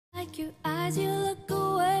your eyes, you look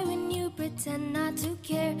away when you pretend not to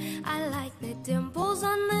care. I like the dimples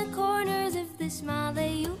on the corners of the smile that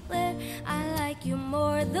you wear. I like you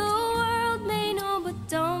more, the world may know, but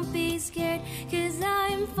don't be scared, 'cause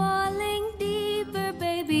I'm falling deeper,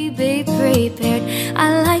 baby, be prepared.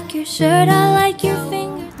 I like your shirt, I like your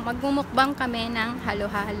fingers. Magmumukbang kami ng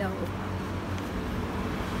halo-halo.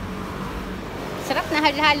 Sarap na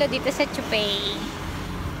halo-halo dito sa Zhubei.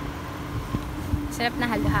 Sarap na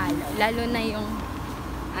halo-halo. Lalo na yung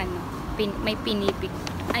ano, may pinipig.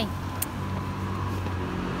 Ay.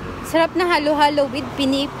 Sarap na halo-halo with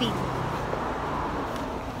pinipig.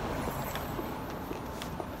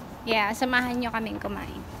 Yeah, samahan nyo kaming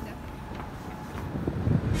kumain.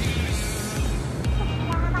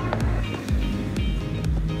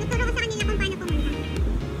 Tuturo ko sa kanila kung paano pumunta.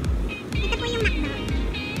 Ito po yung Mukbang.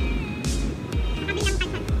 Sa kabilang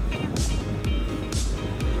kalsada.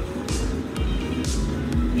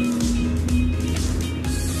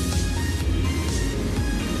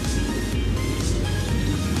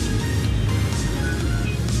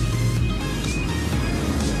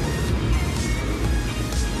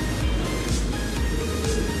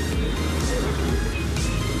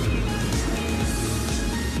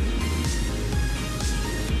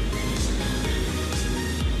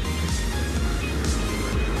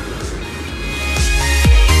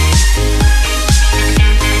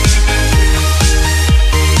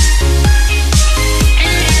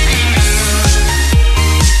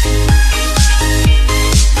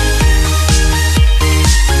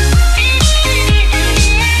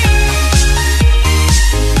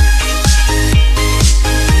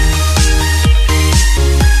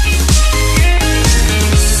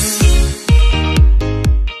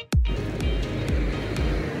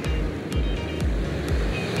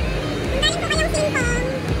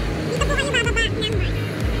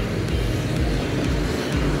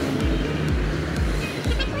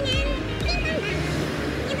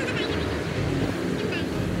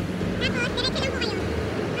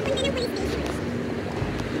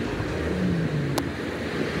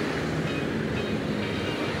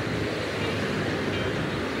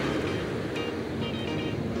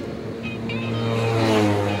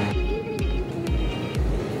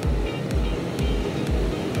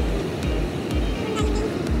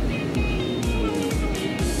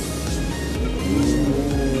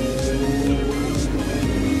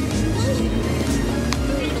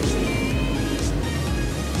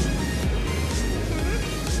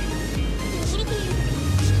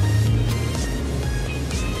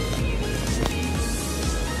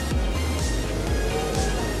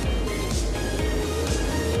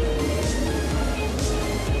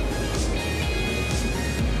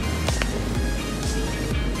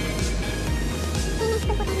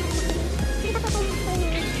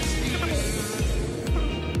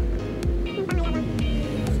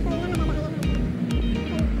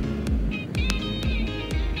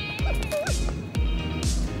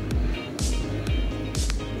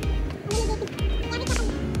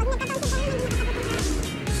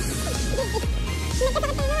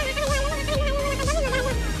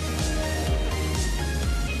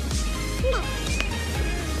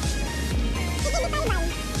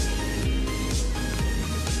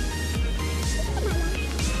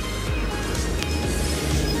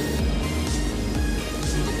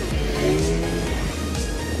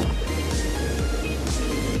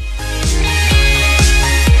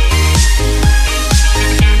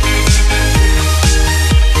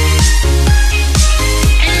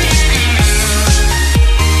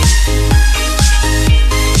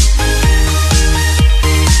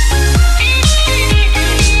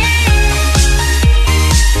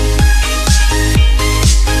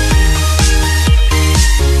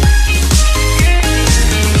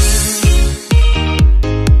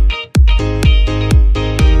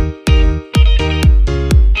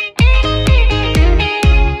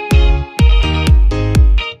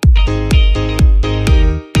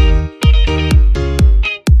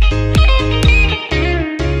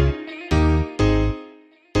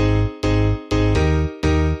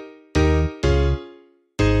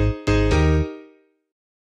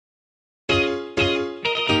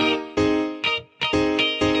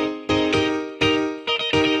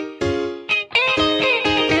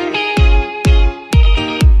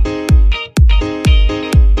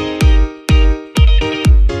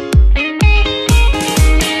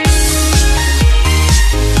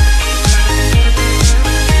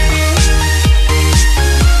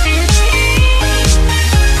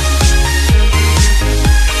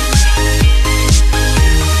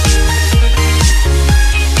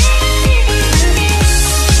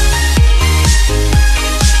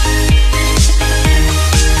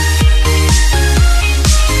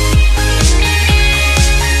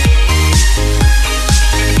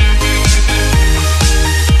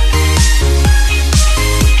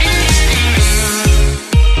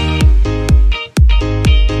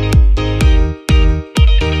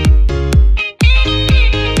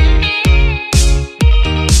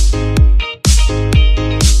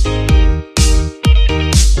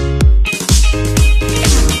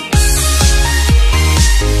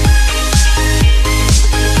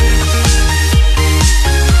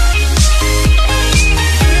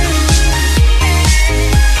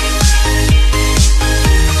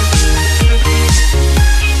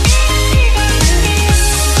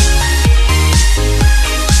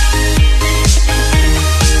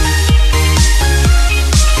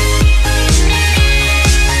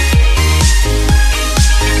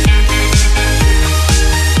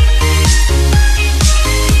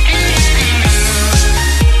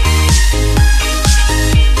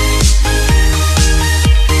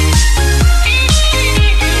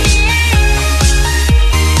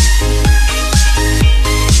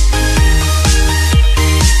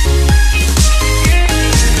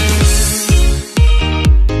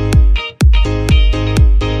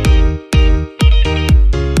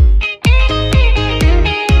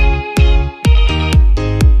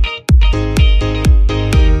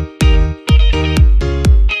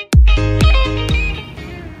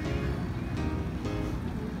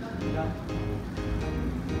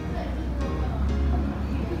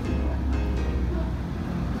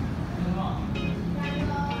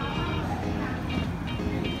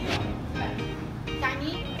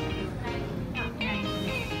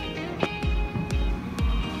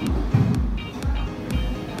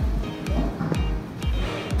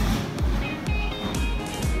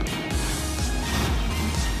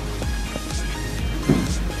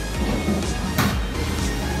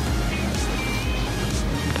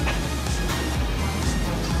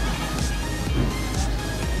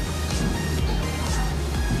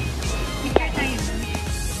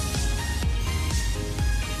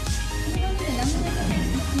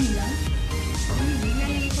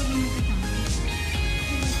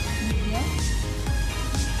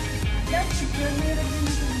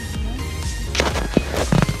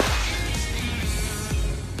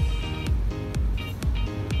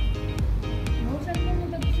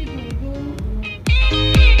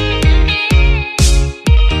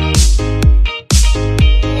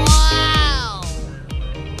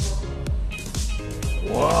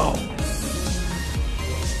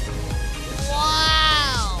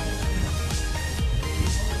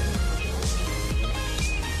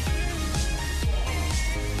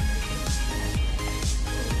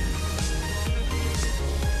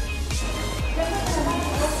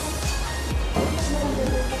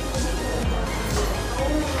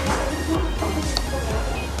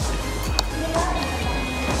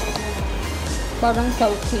 Parang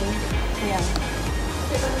chowking. Ayan.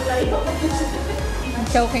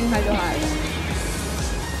 Chowking halo-halo.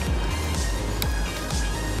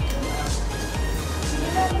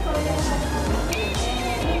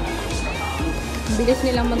 Bilis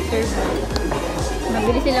nilang mag-serve.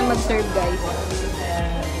 Mabilis silang mag-serve, guys.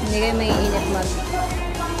 Hindi kayo may init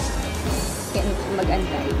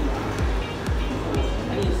mag-antay.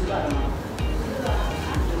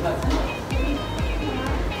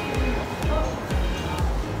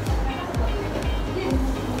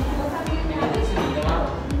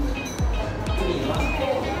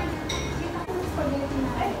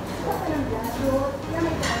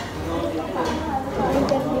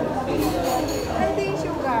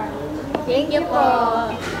 Thank you po.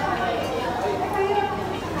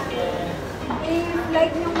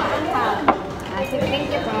 I-like nyo maanghang.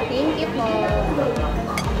 Thank you po. Thank you po.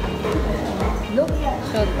 Look.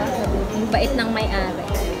 Shot ba? Ang bait ng may-ari.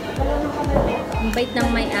 Ang bait ng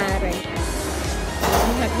may-ari.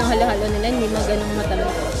 Ang harap ng halo-halo nila, hindi ganong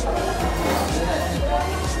matamis.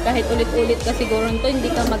 Kahit ulit-ulit ka siguro nito, hindi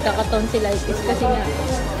ka magkaka-tonsillitis kasi nga,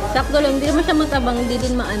 sakto lang, hindi naman siya matabang, hindi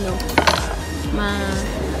din maano.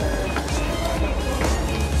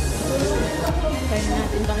 Kaya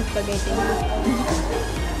natin pang spaghetti.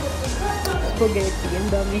 Spaghetti.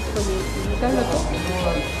 Ang dami spaghetti. Magkano to?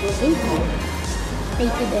 80.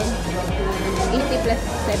 80 din. 80 plus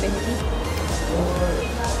 70.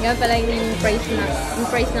 Yan pala yung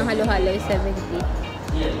price ng halo-halo is 70.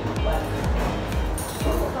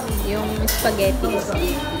 Yung spaghetti is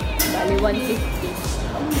bali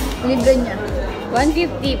 150. Libre niya.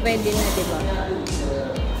 150 pwede na, diba?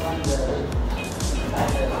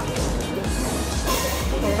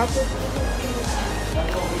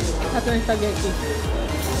 Ito yung spaghetti.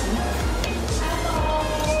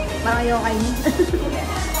 Parang ayaw kainin.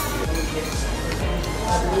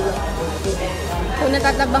 Kung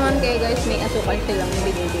natatabangan kayo guys, may asukal silang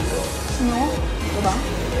binibig. No? Diba?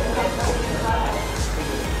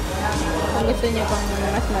 Kung gusto niyo pang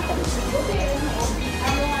mas matamis.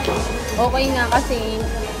 Okay nga kasi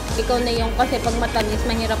ikaw na yung, kasi pag matamis,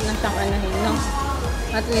 mahirap na siyang anahin, no?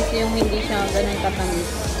 At least yung hindi siya ganun katamis.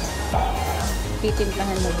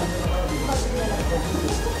 Titimplahan mo ba?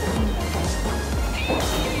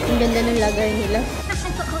 Ang ganda ng lagay nila.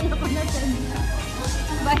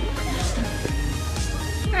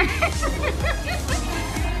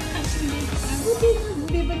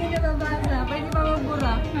 Hindi ba nila mabasa? Pwede pa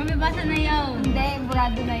mabura. Mabibasa na yun. Hindi,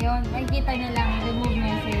 burado na yun. Makikita nyo lang, remove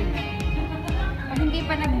message. Pag hindi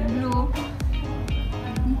pa nag-blue,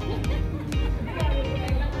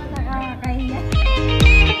 nakakakahiya.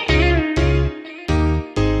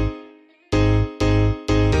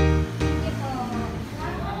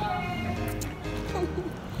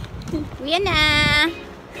 Uwi na!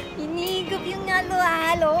 Hinigop yung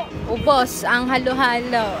halo-halo. Ubos ang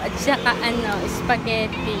halo-halo at saka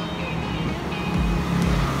spaghetti.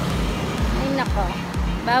 Ay nako,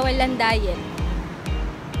 bawal ang diet.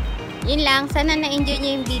 Yun lang, sana na-enjoy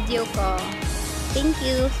niyo yung video ko. Thank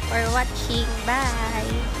you for watching.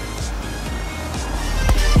 Bye!